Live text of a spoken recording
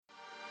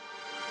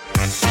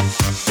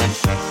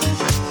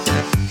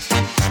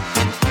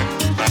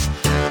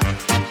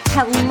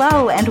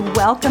Hello, and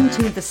welcome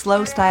to the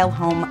Slow Style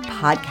Home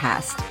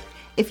podcast.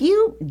 If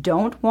you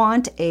don't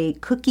want a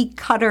cookie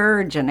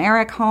cutter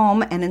generic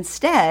home and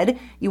instead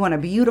you want a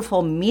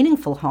beautiful,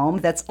 meaningful home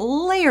that's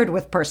layered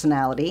with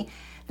personality,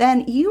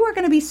 then you are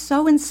going to be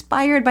so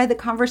inspired by the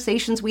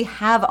conversations we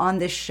have on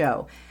this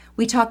show.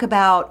 We talk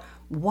about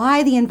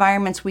why the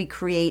environments we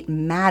create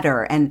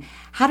matter and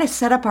how to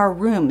set up our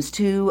rooms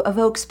to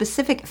evoke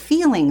specific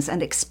feelings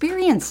and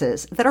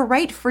experiences that are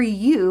right for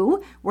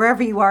you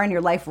wherever you are in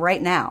your life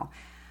right now.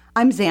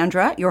 I'm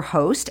Zandra, your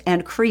host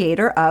and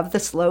creator of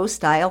the Slow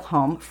Style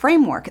Home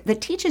framework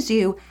that teaches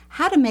you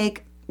how to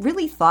make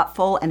really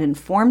thoughtful and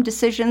informed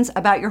decisions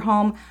about your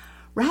home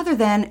rather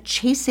than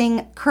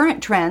chasing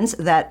current trends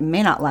that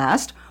may not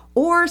last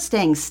or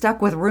staying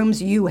stuck with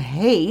rooms you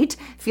hate,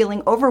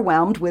 feeling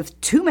overwhelmed with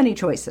too many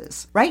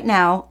choices. Right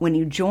now, when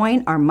you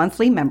join our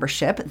monthly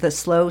membership, the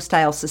Slow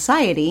Style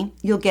Society,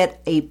 you'll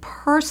get a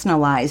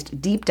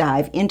personalized deep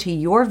dive into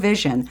your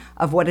vision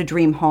of what a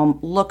dream home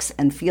looks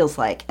and feels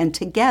like. And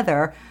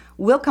together,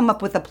 we'll come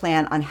up with a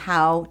plan on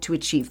how to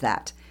achieve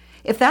that.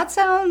 If that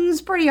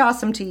sounds pretty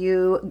awesome to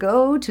you,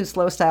 go to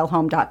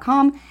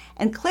slowstylehome.com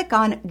and click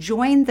on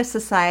Join the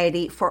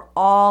Society for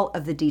all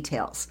of the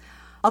details.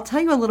 I'll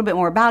tell you a little bit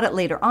more about it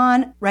later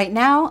on. Right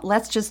now,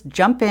 let's just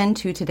jump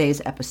into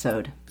today's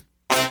episode.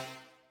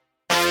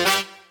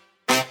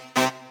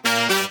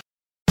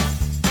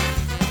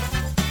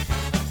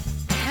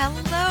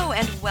 Hello,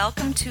 and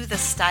welcome to the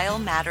Style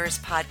Matters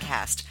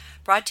podcast,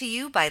 brought to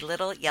you by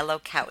Little Yellow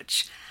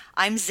Couch.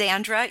 I'm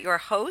Zandra, your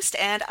host,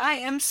 and I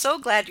am so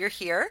glad you're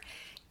here.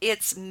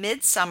 It's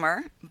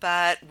midsummer,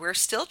 but we're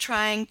still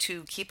trying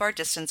to keep our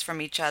distance from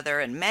each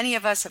other, and many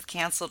of us have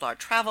canceled our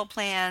travel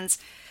plans.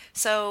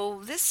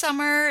 So this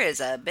summer is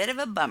a bit of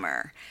a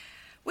bummer,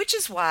 which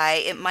is why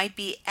it might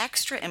be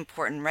extra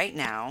important right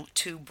now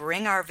to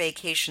bring our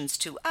vacations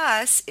to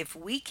us if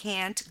we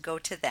can't go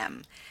to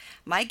them.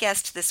 My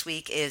guest this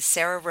week is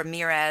Sarah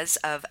Ramirez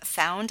of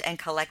Found and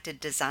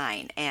Collected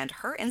Design, and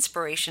her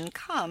inspiration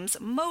comes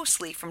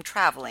mostly from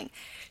traveling.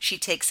 She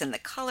takes in the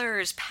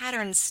colors,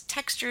 patterns,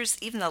 textures,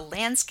 even the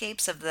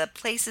landscapes of the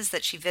places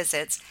that she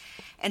visits,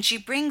 and she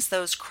brings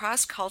those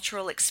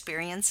cross-cultural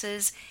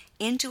experiences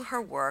into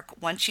her work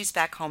once she's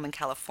back home in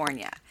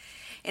California.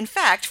 In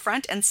fact,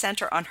 front and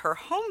center on her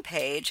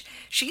homepage,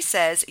 she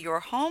says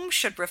your home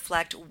should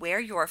reflect where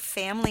your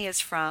family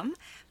is from,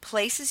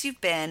 places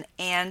you've been,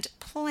 and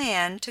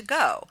plan to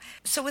go.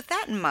 So with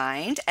that in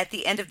mind, at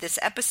the end of this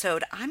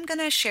episode, I'm going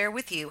to share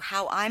with you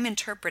how I'm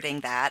interpreting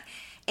that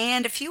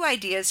and a few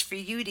ideas for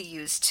you to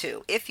use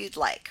too, if you'd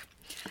like.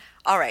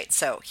 All right,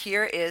 so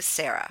here is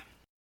Sarah.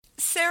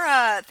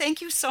 Sarah, thank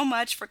you so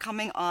much for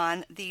coming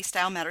on the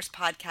Style Matters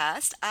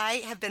podcast. I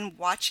have been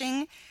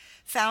watching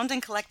Found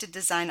and Collected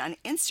Design on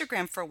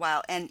Instagram for a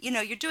while, and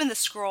you're doing the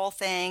scroll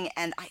thing,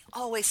 and I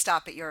always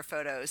stop at your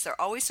photos. They're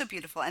always so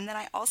beautiful, and then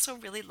I also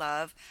really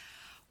love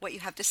what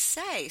you have to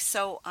say,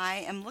 so I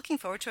am looking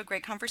forward to a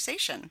great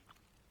conversation.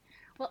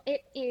 Well,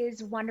 it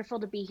is wonderful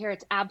to be here.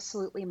 It's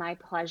absolutely my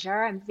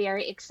pleasure. I'm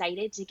very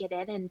excited to get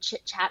in and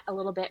chit-chat a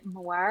little bit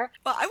more.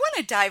 Well, I want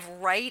to dive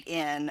right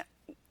in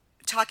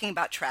talking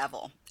about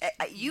travel.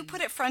 You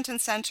put it front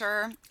and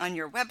center on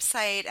your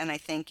website, and I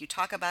think you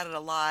talk about it a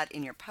lot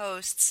in your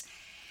posts.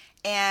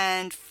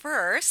 And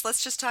first,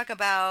 let's just talk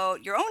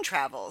about your own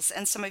travels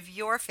and some of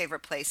your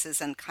favorite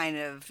places and kind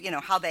of,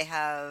 how they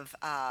have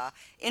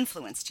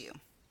influenced you.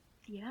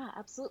 Yeah,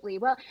 absolutely.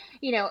 Well,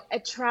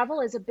 travel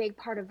is a big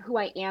part of who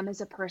I am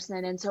as a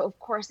person. And so, of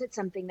course, it's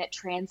something that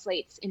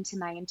translates into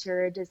my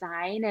interior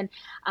design. And,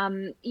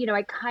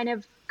 I kind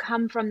of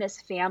come from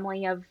this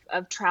family of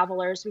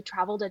travelers. We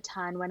traveled a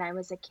ton when I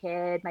was a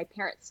kid. My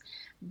parents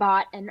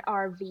bought an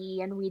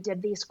RV and we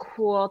did these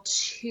cool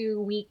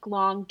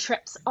 2-week-long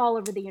trips all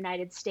over the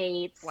United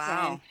States.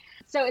 Wow. And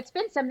so it's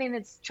been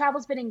something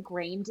travel's been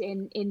ingrained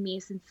in me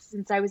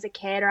since I was a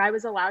kid, or I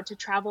was allowed to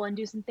travel and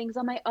do some things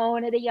on my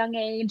own at a young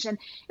age. And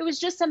it was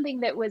just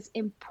something that was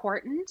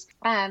important.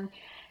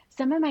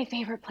 Some of my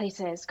favorite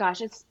places,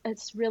 gosh,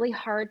 it's really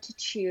hard to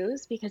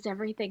choose because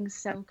everything's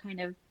so kind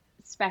of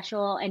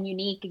special and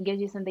unique and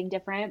gives you something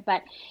different.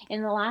 But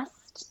in the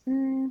last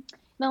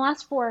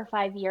 4 or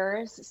 5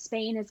 years,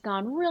 Spain has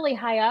gone really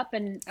high up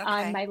and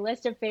on my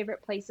list of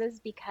favorite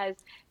places because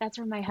that's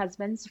where my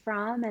husband's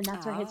from and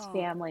that's where his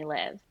family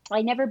live.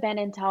 I'd never been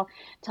until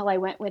I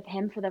went with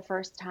him for the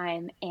first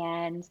time,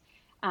 and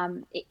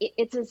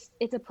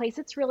it's a place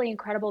that's really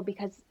incredible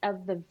because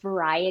of the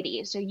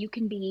variety. So you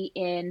can be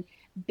in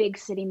big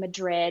city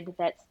Madrid,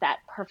 that's that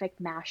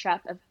perfect mashup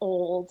of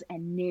old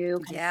and new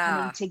kind of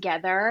coming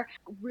together.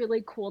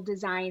 Really cool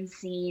design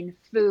scene,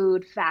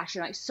 food,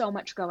 fashion, like so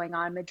much going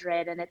on in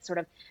Madrid, and it's sort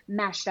of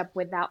mashed up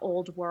with that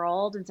old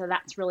world, and so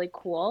that's really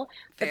cool.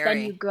 But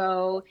then you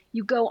go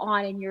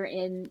on and you're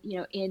in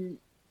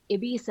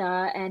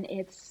Ibiza, and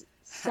it's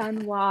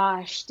sun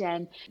washed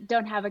and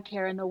don't have a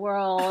care in the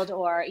world,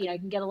 or you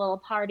can get a little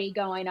party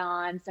going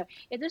on. So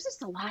there's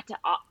just a lot to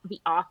be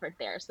offered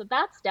there. So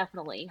that's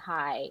definitely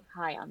high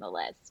on the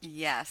list.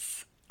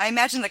 Yes. I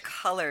imagine the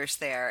colors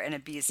there in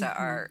Ibiza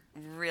Hmm. are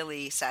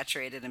really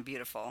saturated and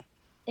beautiful.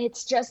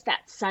 It's just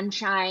that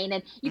sunshine.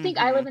 And you think,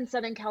 I Hmm. live in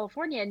Southern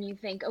California, and you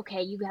think,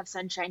 okay, you have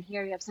sunshine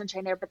here, you have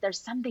sunshine there, but there's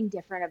something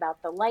different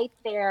about the light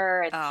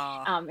there. And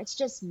Oh, it's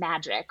just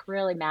magic,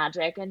 really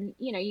magic. And,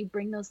 you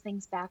bring those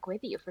things back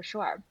with you for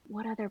sure.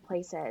 What other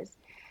places?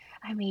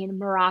 I mean,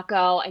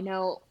 Morocco, I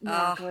know oh,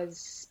 Morocco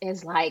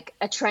is like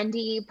a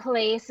trendy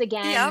place yep.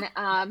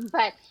 again,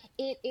 but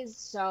it is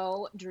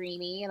so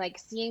dreamy. Like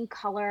seeing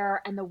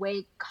color and the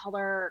way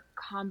color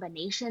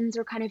combinations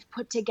are kind of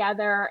put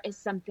together is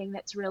something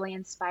that's really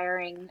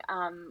inspiring,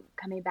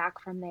 coming back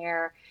from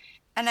there.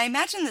 And I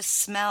imagine the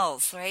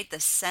smells, right?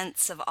 The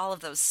scents of all of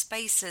those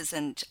spices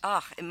and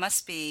oh, it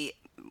must be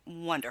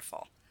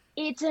wonderful.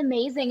 It's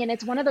amazing, and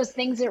it's one of those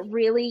things that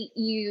really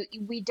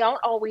we don't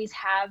always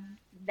have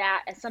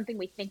that as something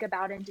we think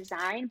about in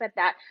design, but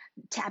that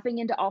tapping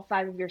into all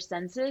five of your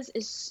senses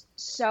is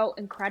so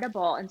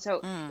incredible. And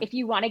so Mm. if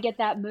you want to get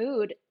that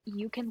mood,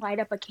 you can light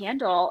up a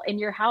candle in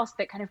your house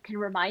that kind of can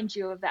remind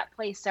you of that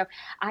place. So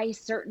I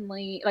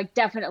certainly, like,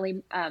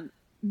 definitely,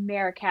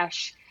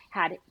 Marrakesh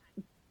had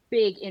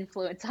big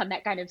influence on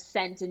that kind of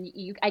scent, and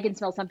I can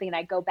smell something and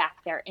I go back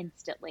there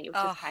instantly, which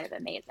is Oh, kind of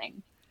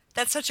amazing.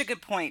 that's such a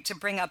good point to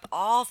bring up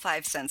all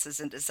five senses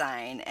in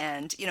design.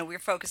 And, we're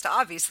focused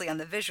obviously on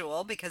the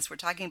visual because we're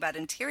talking about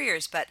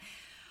interiors, but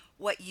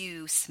what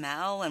you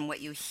smell and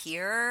what you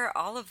hear,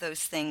 all of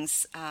those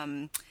things,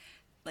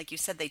 like you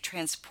said, they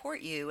transport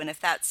you. And if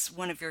that's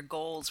one of your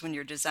goals when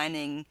you're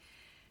designing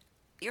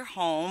your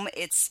home,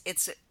 it's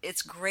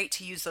great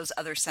to use those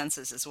other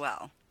senses as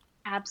well.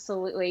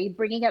 Absolutely.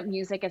 Bringing up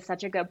music is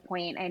such a good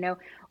point. I know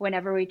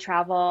whenever we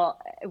travel,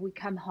 we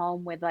come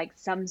home with like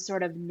some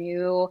sort of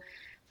new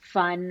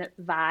fun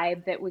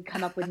vibe that we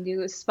come up with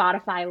new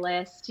Spotify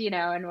list,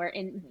 and we're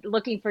in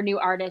looking for new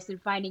artists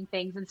and finding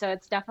things. And so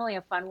it's definitely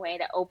a fun way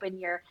to open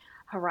your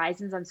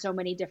horizons on so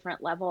many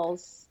different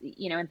levels,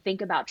 and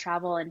think about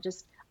travel and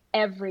just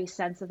every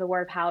sense of the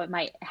word, how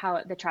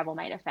the travel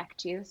might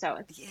affect you. So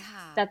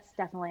Yeah. that's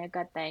definitely a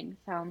good thing.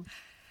 So,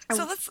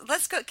 So oh,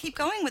 let's go keep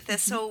going with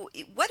this. mhm. So,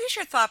 what is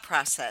your thought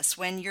process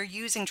when you're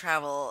using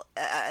travel,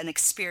 an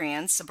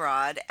experience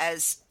abroad,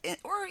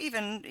 or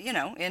even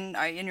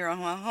in your own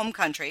home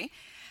country,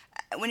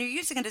 when you're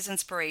using it as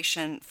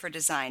inspiration for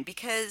design?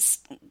 Because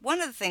one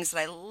of the things that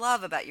I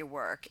love about your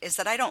work is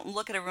that I don't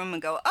look at a room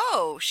and go,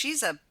 "Oh, she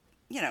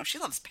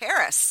loves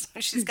Paris.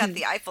 She's got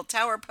the Eiffel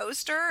Tower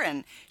poster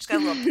and she's got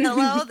a little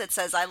pillow that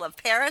says I love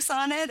Paris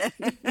on it."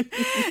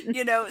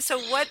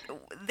 So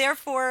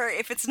therefore,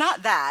 if it's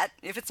not that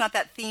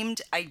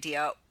themed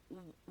idea,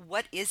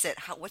 what is it?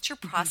 What's your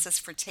process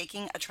for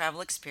taking a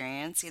travel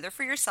experience, either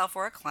for yourself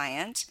or a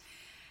client,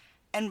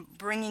 and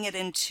bringing it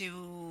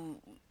into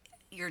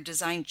your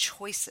design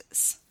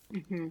choices?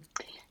 Hmm.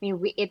 I mean,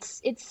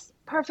 it's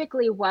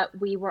perfectly what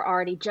we were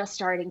already just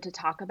starting to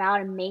talk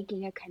about, and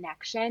making a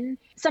connection.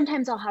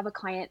 Sometimes I'll have a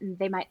client and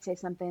they might say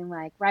something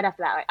like right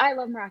after that, like, I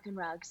love Moroccan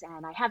rugs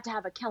and I have to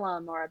have a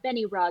kilim or a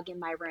Beni rug in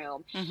my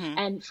room. Hmm.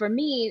 And for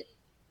me,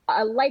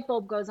 a light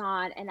bulb goes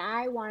on and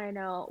I want to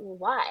know, well,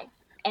 why?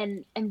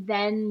 And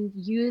then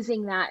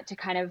using that to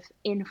kind of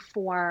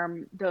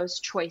inform those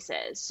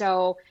choices.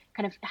 So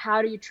kind of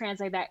how do you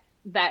translate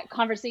that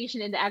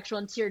conversation into actual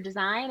interior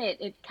design?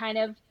 It kind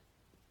of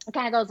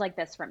goes like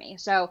this for me.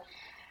 So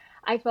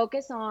I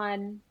focus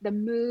on the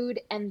mood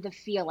and the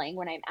feeling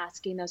when I'm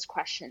asking those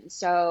questions.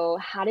 So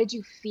how did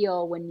you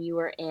feel when you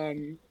were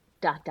in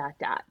dot dot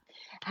dot?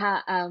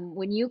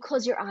 When you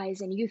close your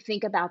eyes and you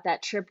think about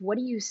that trip, what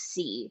do you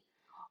see?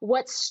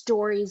 What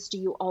stories do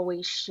you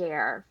always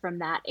share from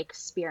that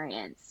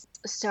experience?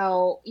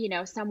 So,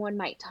 someone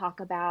might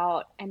talk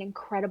about an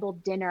incredible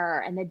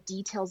dinner and the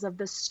details of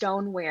the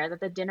stoneware that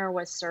the dinner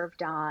was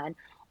served on,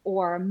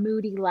 or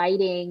moody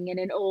lighting in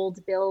an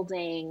old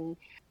building,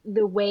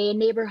 the way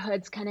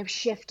neighborhoods kind of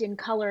shift in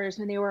colors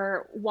when they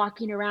were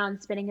walking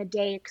around, spending a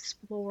day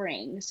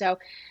exploring. So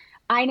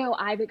I know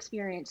I've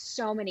experienced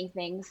so many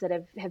things that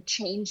have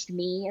changed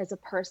me as a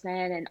person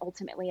and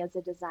ultimately as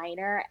a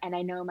designer. And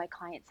I know my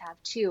clients have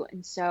too.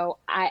 And so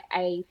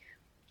I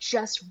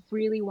just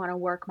really want to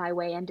work my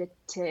way into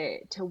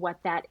to what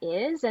that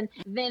is. And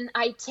then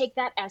I take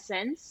that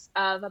essence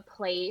of a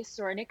place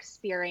or an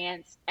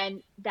experience,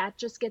 and that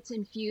just gets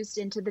infused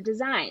into the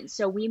design.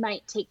 So we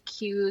might take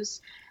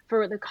cues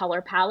for the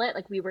color palette,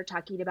 like we were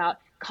talking about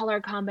color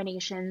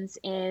combinations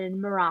in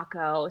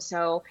Morocco.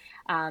 So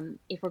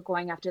if we're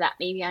going after that,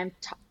 maybe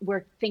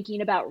we're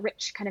thinking about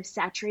rich, kind of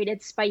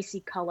saturated,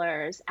 spicy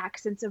colors,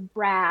 accents of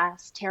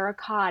brass,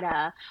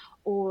 terracotta,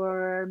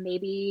 or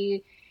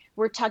maybe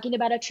we're talking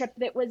about a trip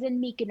that was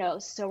in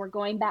Mykonos, so we're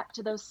going back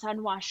to those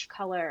sunwash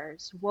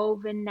colors,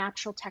 woven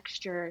natural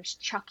textures,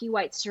 chalky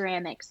white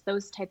ceramics,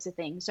 those types of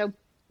things. So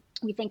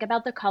We think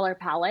about the color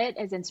palette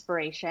as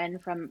inspiration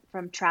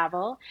from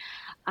travel.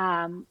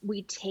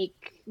 We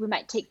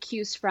might take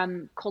cues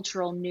from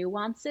cultural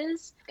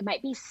nuances. It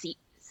might be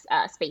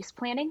space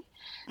planning.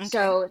 Okay.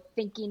 So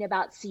thinking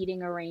about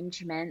seating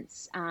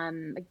arrangements.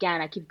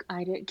 Again, I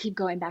keep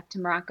going back to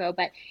Morocco,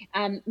 but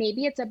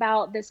maybe it's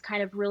about this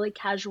kind of really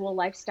casual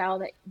lifestyle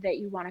that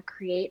you want to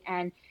create.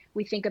 And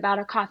we think about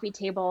a coffee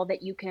table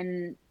that you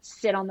can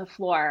sit on the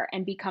floor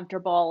and be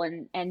comfortable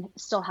and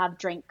still have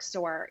drinks,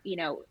 or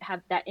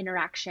have that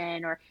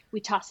interaction. Or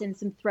we toss in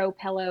some throw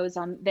pillows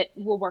on that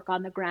will work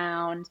on the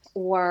ground.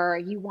 Or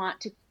you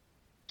want to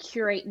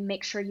curate and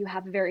make sure you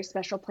have a very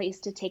special place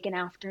to take an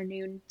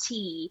afternoon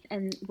tea,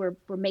 and we're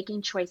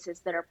making choices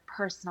that are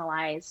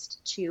personalized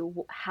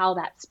to how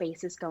that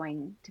space is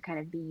going to kind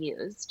of be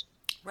used.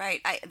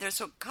 Right.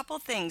 There's a couple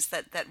things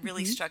that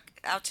really Hmm. struck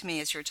out to me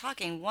as you're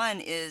talking.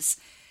 One is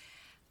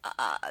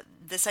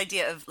this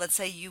idea of, let's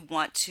say you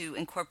want to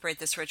incorporate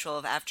this ritual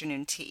of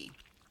afternoon tea.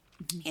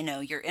 Hmm.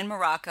 You're in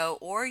Morocco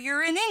or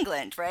you're in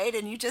England, right?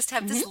 And you just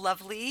have Hmm. this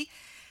lovely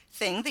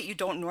thing that you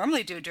don't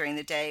normally do during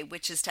the day,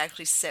 which is to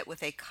actually sit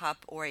with a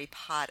cup or a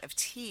pot of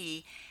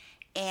tea.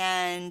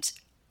 And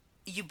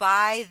you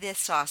buy the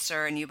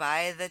saucer and you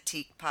buy the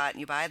teapot and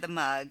you buy the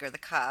mug or the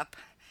cup,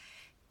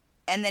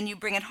 and then you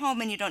bring it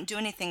home and you don't do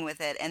anything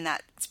with it. And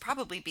that's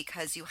probably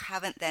because you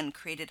haven't then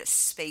created a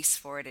space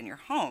for it in your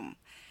home,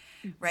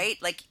 Hmm. right?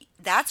 Like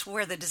that's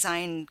where the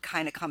design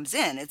kind of comes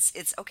in. It's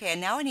okay,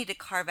 and now I need to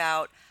carve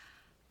out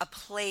a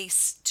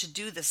place to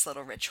do this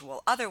little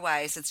ritual.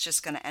 Otherwise, it's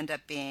just going to end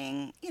up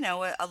being,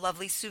 a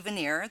lovely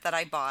souvenir that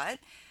I bought.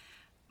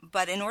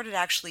 But in order to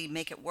actually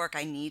make it work,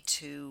 I need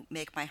to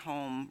make my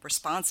home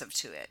responsive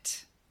to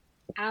it.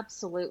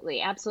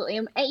 Absolutely, absolutely.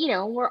 And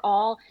we're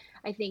all,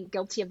 I think,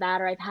 guilty of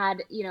that. Or I've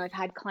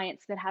had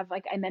clients that have,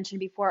 like I mentioned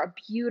before, a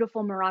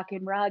beautiful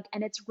Moroccan rug,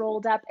 and it's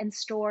rolled up and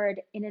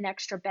stored in an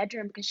extra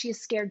bedroom because she is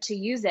scared to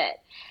use it.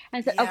 And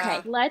I said,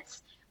 okay, Yeah.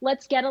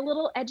 let's get a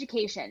little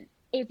education.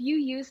 If you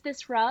use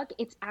this rug,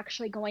 it's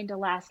actually going to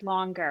last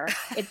longer.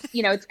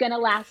 It's going to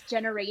last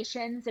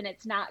generations, and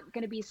it's not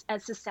going to be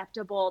as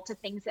susceptible to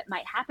things that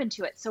might happen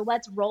to it. So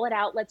let's roll it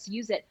out, let's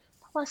use it.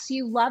 Plus,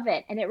 you love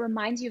it and it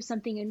reminds you of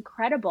something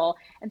incredible.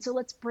 And so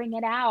let's bring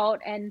it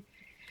out. And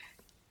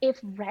if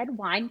red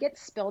wine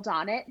gets spilled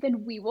on it,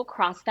 then we will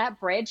cross that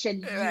bridge,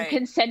 and you Right.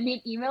 can send me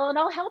an email and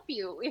I'll help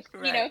you if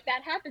Right. if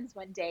that happens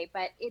one day.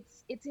 But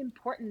it's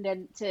important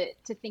and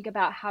to think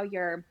about how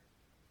you're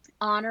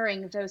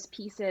honoring those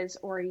pieces,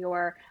 or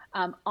you're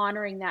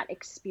honoring that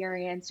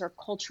experience or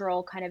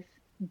cultural kind of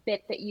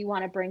bit that you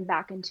want to bring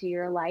back into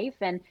your life.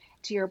 And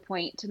to your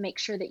point, to make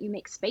sure that you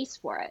make space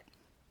for it.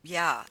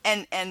 Yeah.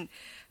 And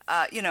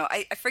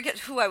I forget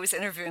who I was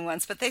interviewing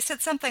once, but they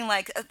said something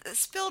like,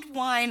 "Spilled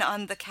wine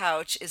on the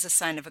couch is a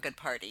sign of a good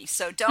party,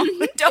 so don't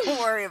don't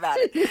worry about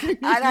it."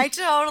 And I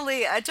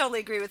totally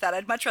agree with that.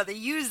 I'd much rather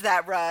use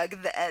that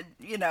rug,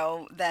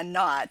 than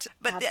not.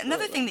 But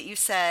another thing Absolutely. that you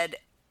said,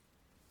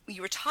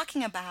 you were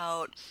talking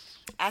about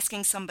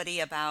asking somebody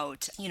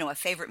about, a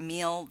favorite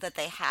meal that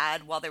they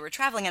had while they were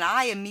traveling, and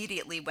I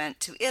immediately went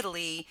to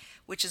Italy,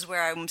 which is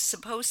where I'm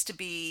supposed to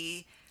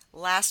be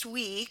last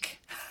week.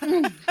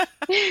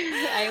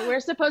 We're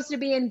supposed to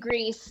be in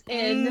Greece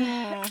in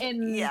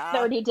Yeah.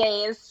 30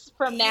 days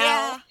from now.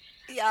 Yeah.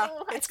 Yeah.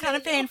 Oh, I It's kind feel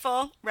of you.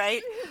 painful,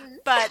 right? Mhm.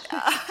 But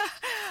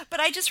but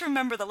I just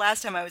remember the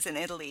last time I was in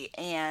Italy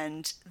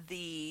and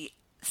the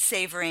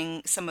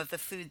savoring some of the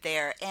food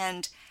there.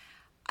 And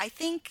I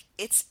think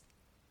it's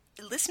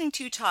listening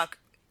to you talk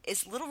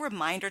is a little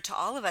reminder to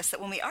all of us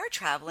that when we are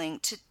traveling,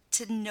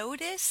 to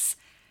notice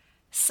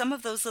some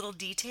of those little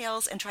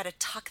details and try to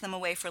tuck them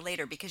away for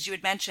later, because you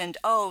had mentioned,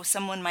 oh,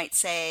 someone might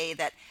say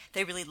that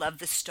they really love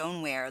the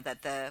stoneware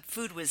that the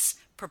food was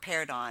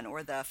prepared on,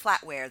 or the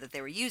flatware that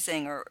they were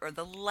using, or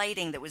the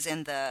lighting that was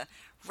in the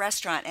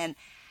restaurant. And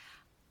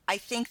I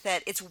think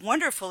that it's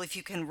wonderful if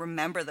you can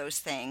remember those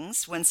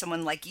things when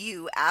someone like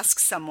you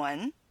asks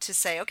someone to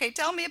say, okay,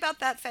 tell me about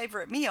that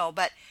favorite meal.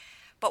 But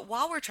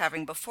while we're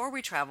traveling, before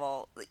we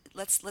travel,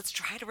 let's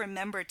try to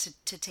remember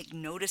to take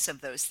notice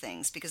of those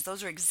things, because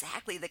those are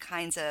exactly the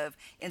kinds of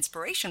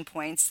inspiration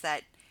points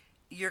that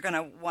you're going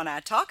to want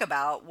to talk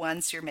about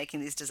once you're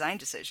making these design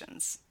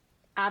decisions.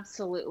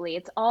 Absolutely.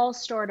 It's all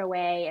stored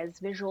away as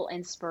visual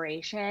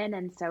inspiration.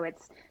 And so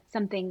it's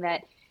something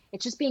that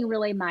it's just being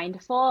really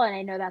mindful. And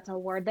I know that's a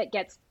word that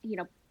gets,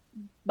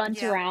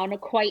 bumped Yeah. around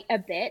quite a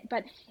bit,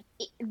 but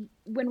it,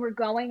 when we're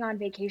going on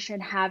vacation,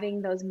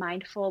 having those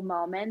mindful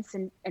moments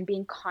and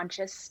being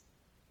conscious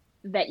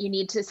that you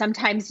need to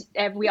sometimes,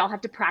 we all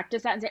have to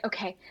practice that and say,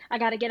 okay, I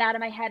got to get out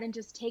of my head and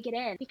just take it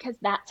in, because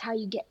that's how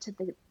you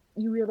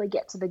really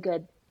get to the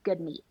good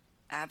meat.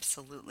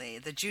 Absolutely.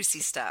 The juicy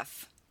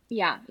stuff.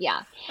 Yeah,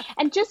 yeah.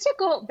 And just to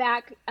go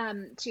back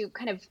to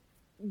kind of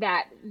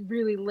that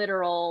really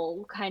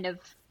literal kind of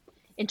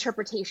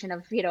interpretation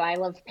of, I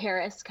love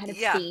Paris kind of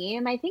Yeah.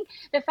 theme. I think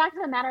the fact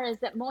of the matter is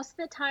that most of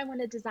the time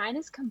when a design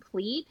is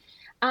complete,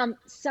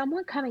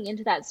 someone coming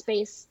into that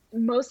space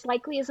most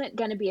likely isn't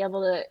going to be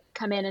able to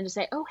come in and just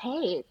say, oh,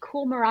 hey,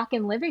 cool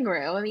Moroccan living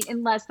room. I mean,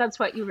 unless that's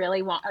what you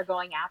really want are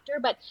going after.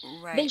 But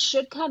they Right.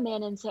 should come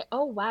in and say,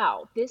 oh,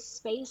 wow, this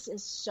space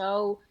is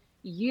so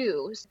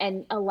used,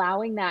 and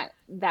allowing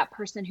that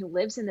person who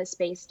lives in this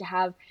space to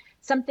have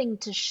something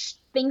to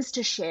things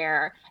to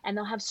share, and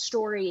they'll have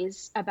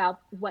stories about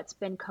what's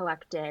been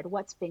collected,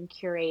 what's been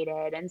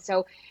curated. And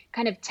so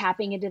kind of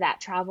tapping into that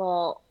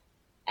travel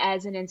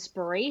as an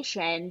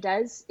inspiration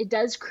does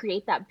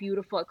create that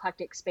beautiful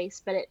eclectic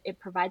space, but it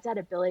provides that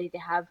ability to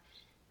have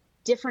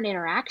different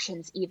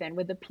interactions even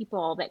with the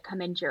people that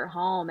come into your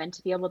home, and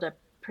to be able to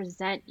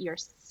present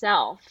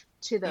yourself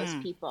to those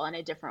Mm. people in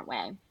a different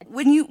way.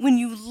 When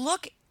you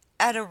look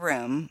at a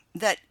room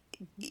that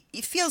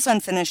it feels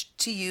unfinished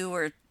to you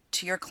or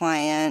to your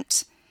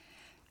client,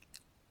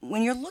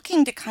 when you're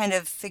looking to kind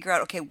of figure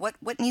out, okay,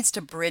 what needs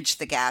to bridge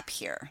the gap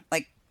here?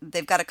 Like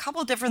they've got a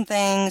couple different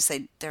things,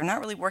 they're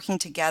not really working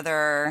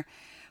together.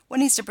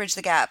 What needs to bridge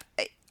the gap?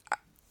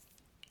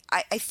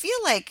 I feel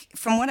like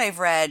from what I've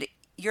read,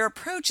 your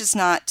approach is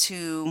not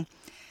to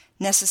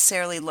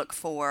necessarily look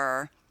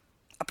for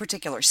a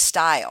particular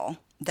style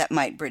that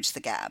might bridge the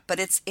gap, but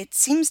it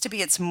seems to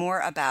be it's more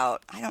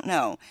about, I don't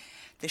know,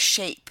 the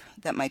shape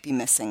that might be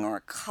missing or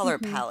a color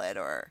Hmm. palette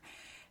or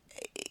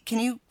can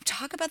you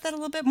talk about that a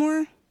little bit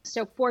more?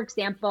 So, for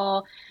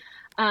example,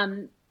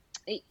 um,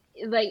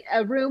 like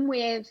a room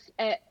with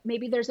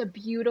maybe there's a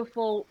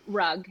beautiful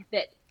rug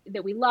that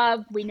we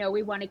love. We know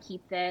we want to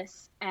keep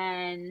this,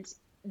 and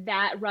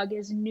that rug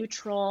is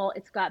neutral.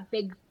 It's got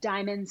big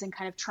diamonds and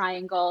kind of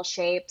triangle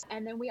shapes.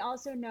 And then we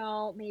also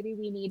know maybe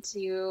we need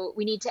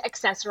to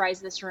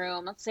accessorize this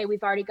room. Let's say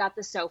we've already got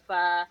the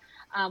sofa.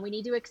 We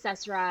need to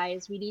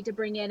accessorize. We need to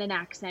bring in an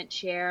accent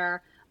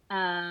chair.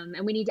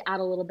 And we need to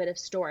add a little bit of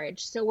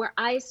storage. So where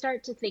I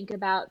start to think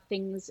about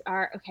things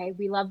are, okay,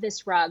 we love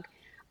this rug.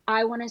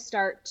 I want to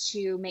start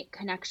to make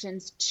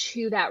connections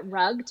to that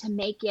rug to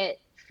make it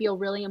feel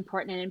really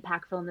important and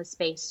impactful in the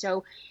space.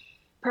 So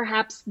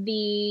perhaps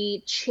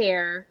the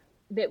chair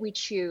that we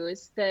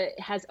choose that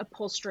has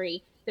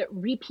upholstery that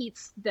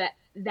repeats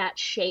that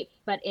shape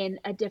but in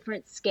a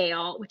different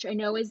scale, which I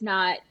know is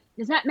not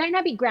might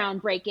not be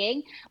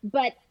groundbreaking,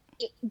 but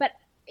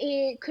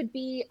it could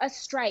be a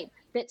stripe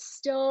that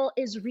still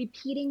is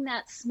repeating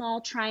that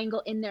small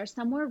triangle in there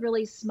somewhere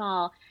really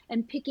small,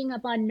 and picking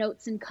up on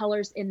notes and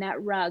colors in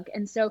that rug.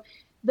 And so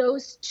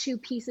those two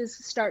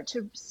pieces start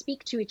to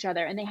speak to each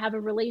other, and they have a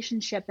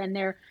relationship, and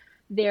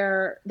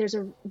there's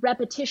a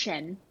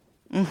repetition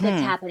that's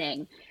Mm-hmm.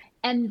 happening.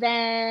 And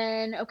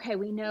then, okay,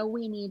 we know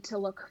we need to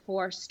look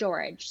for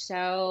storage.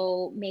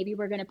 So maybe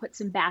we're going to put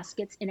some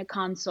baskets in a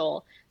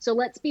console. So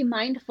let's be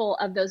mindful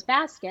of those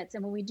baskets.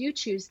 And when we do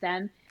choose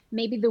them,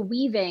 maybe the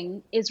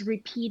weaving is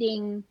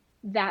repeating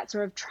that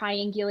sort of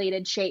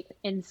triangulated shape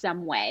in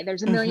some way.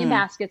 There's a million Mm-hmm.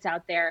 baskets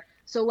out there.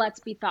 So let's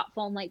be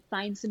thoughtful and like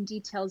find some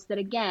details that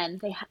again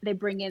they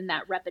bring in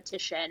that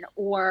repetition.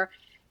 Or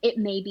it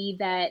may be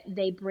that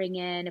they bring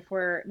in, if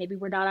we're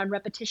not on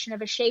repetition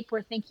of a shape,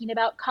 we're thinking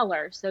about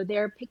color. So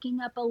they're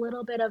picking up a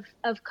little bit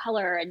of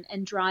color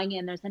and drawing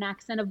in. There's an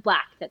accent of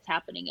black that's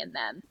happening in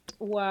them.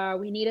 Or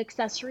we need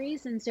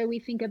accessories. And so we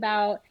think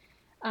about,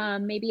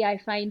 maybe I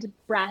find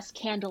brass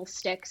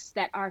candlesticks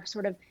that are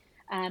sort of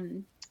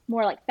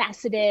more like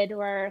faceted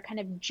or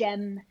kind of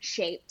gem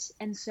shaped.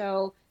 And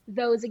so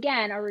those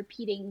again are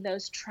repeating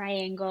those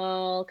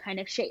triangle kind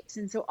of shapes.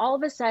 And so all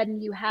of a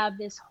sudden you have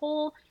this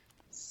whole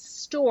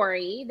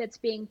story that's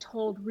being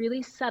told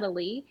really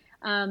subtly,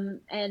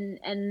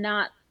 and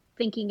not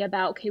thinking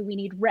about, okay, we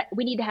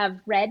need to have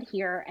red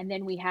here, and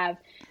then we have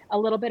a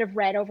little bit of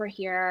red over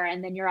here,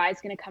 and then your eye's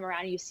going to come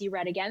around and you see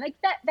red again. Like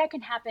that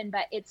can happen,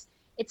 but it's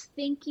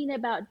thinking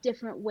about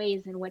different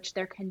ways in which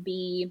there can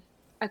be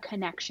a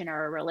connection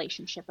or a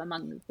relationship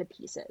among the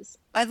pieces.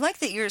 I like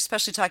that you're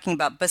especially talking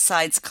about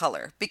besides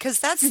color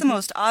because that's the Hmm.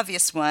 most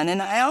obvious one.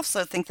 And I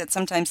also think that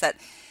sometimes that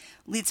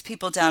leads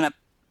people down a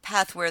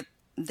path where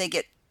they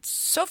get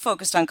so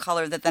focused on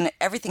color that then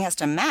everything has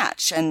to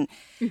match. And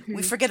we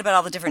Hmm. forget about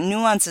all the different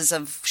nuances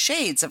of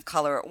shades of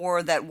color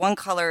or that one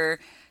color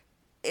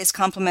is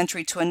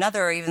complementary to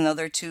another, even though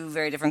they're two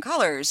very different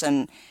colors.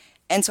 And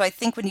so I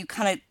think when you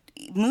kind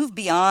of move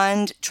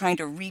beyond trying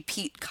to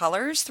repeat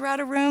colors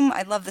throughout a room,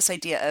 I love this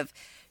idea of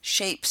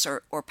shapes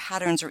or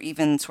patterns or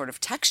even sort of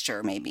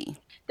texture, maybe.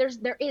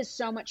 There is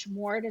so much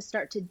more to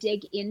start to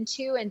dig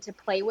into and to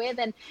play with,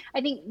 and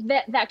I think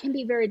that can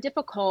be very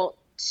difficult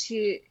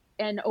to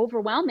and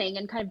overwhelming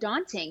and kind of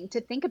daunting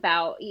to think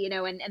about,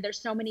 and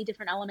there's so many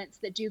different elements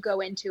that do go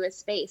into a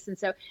space. And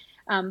so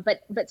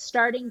but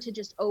starting to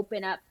just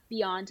open up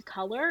beyond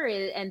color,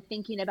 and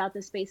thinking about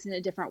the space in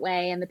a different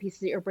way and the pieces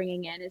that you're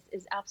bringing in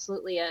is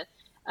absolutely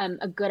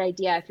a good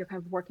idea if you're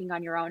kind of working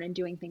on your own and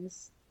doing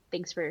things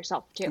for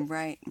yourself too.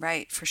 Right,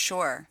 right, for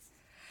sure.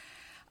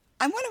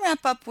 I want to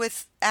wrap up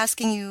with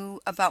asking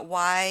you about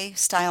why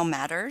style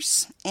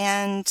matters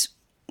and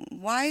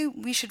why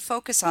we should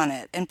focus on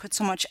it and put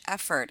so much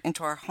effort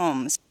into our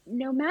homes.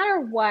 No matter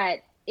what,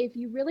 if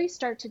you really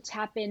start to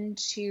tap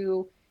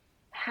into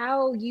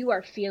how you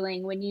are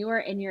feeling when you are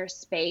in your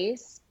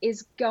space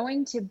is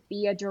going to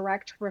be a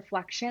direct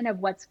reflection of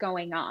what's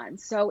going on.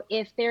 So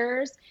if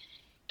there's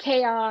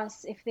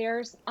chaos, if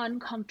there's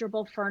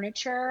uncomfortable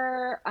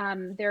furniture,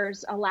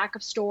 there's a lack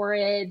of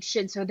storage,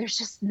 and so there's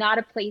just not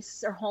a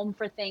place or home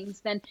for things,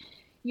 then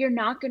you're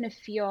not going to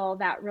feel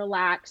that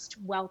relaxed,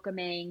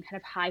 welcoming, kind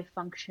of high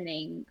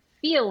functioning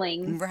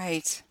feeling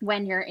right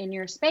when you're in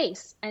your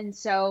space. And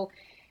so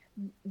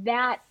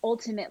that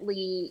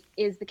ultimately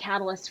is the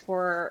catalyst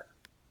for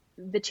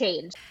the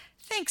change.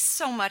 Thanks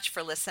so much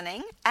for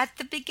listening. At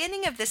the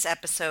beginning of this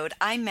episode,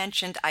 I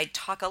mentioned I'd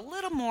talk a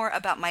little more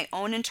about my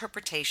own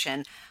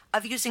interpretation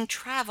of using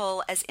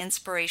travel as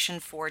inspiration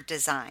for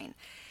design.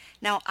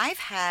 Now, I've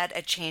had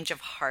a change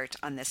of heart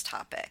on this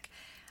topic.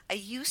 I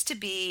used to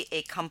be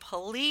a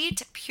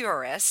complete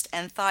purist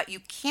and thought you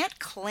can't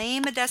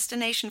claim a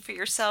destination for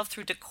yourself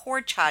through decor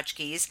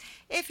tchotchkes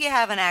if you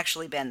haven't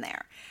actually been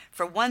there.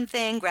 For one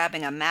thing,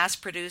 grabbing a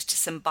mass-produced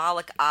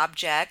symbolic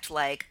object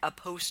like a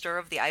poster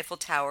of the Eiffel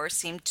Tower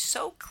seemed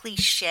so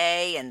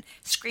cliche and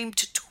screamed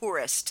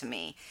tourist to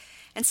me.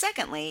 And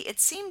secondly, it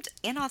seemed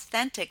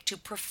inauthentic to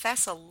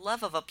profess a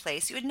love of a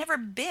place you had never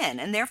been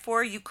and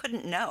therefore you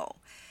couldn't know.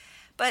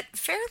 But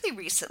fairly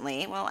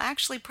recently, well,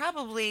 actually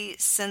probably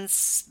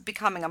since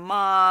becoming a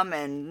mom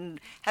and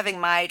having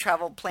my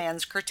travel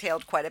plans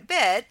curtailed quite a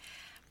bit,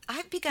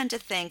 I've begun to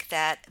think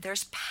that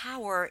there's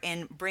power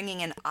in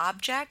bringing in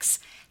objects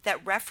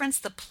that reference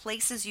the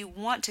places you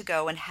want to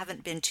go and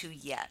haven't been to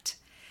yet.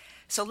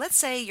 So let's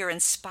say you're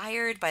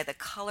inspired by the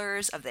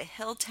colors of the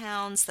hill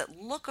towns that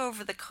look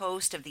over the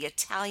coast of the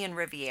Italian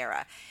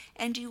Riviera,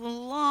 and you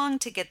long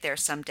to get there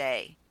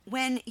someday.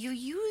 When you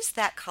use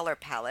that color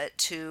palette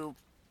to,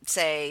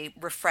 say,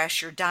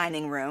 refresh your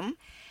dining room,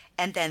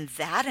 and then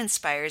that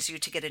inspires you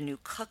to get a new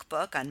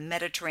cookbook on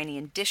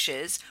Mediterranean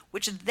dishes,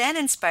 which then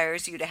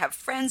inspires you to have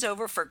friends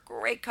over for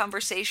great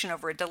conversation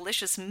over a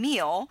delicious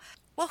meal.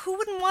 Well, who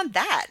wouldn't want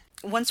that?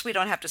 Once we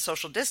don't have to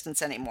social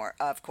distance anymore,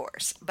 of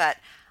course. But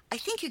I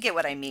think you get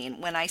what I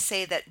mean when I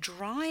say that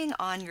drawing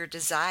on your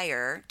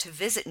desire to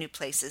visit new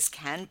places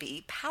can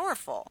be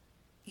powerful.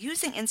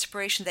 Using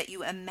inspiration that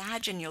you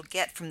imagine you'll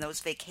get from those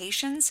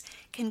vacations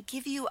can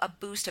give you a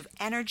boost of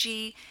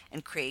energy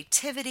and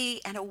creativity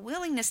and a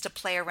willingness to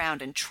play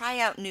around and try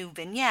out new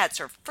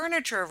vignettes or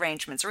furniture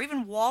arrangements or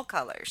even wall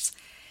colors.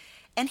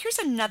 And here's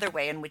another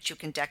way in which you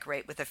can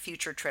decorate with a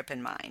future trip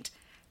in mind.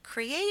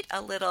 Create a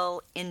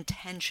little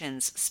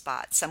intentions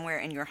spot somewhere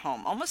in your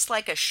home, almost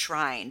like a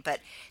shrine,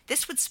 but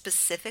this would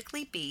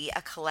specifically be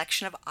a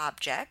collection of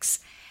objects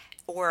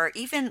or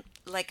even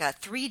like a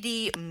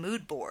 3D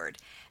mood board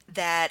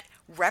that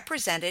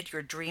represented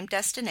your dream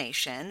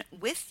destination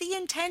with the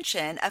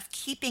intention of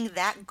keeping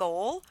that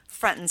goal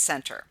front and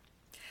center.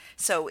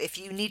 So if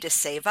you need to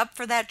save up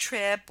for that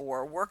trip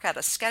or work out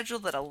a schedule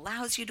that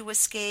allows you to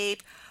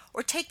escape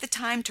or take the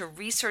time to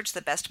research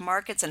the best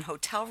markets and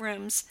hotel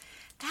rooms,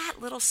 that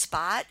little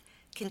spot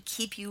can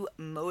keep you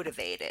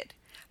motivated.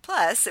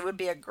 Plus, it would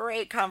be a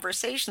great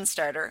conversation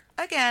starter,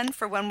 again,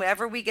 for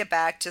whenever we get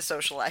back to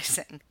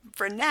socializing.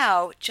 For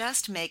now,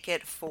 just make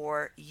it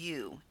for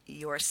you,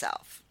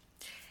 yourself.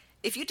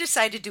 If you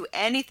decide to do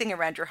anything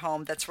around your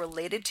home that's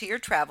related to your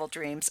travel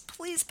dreams,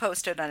 please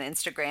post it on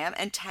Instagram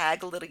and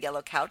tag Little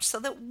Yellow Couch so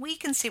that we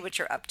can see what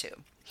you're up to.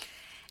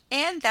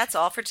 And that's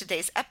all for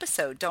today's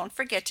episode. Don't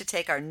forget to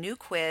take our new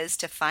quiz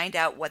to find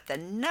out what the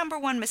number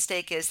one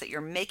mistake is that you're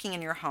making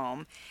in your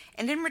home.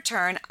 And in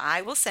return,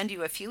 I will send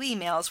you a few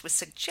emails with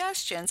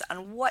suggestions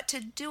on what to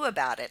do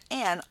about it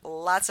and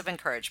lots of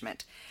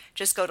encouragement.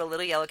 Just go to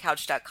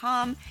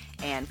littleyellowcouch.com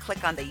and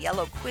click on the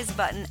yellow quiz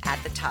button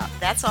at the top.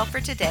 That's all for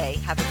today.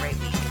 Have a great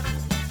week.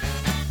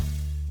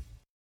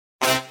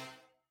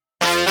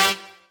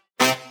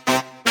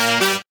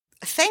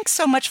 Thanks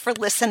so much for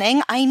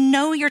listening. I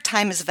know your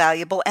time is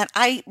valuable, and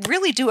I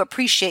really do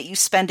appreciate you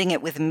spending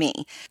it with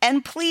me.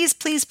 And please,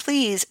 please,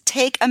 please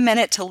take a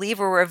minute to leave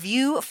a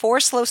review for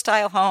Slow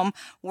Style Home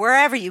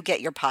wherever you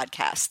get your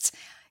podcasts.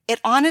 It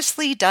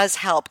honestly does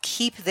help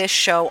keep this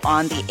show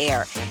on the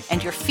air,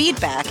 and your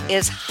feedback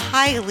is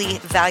highly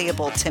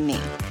valuable to me.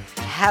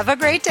 Have a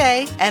great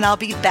day, and I'll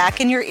be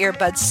back in your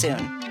earbuds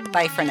soon.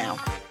 Bye for now.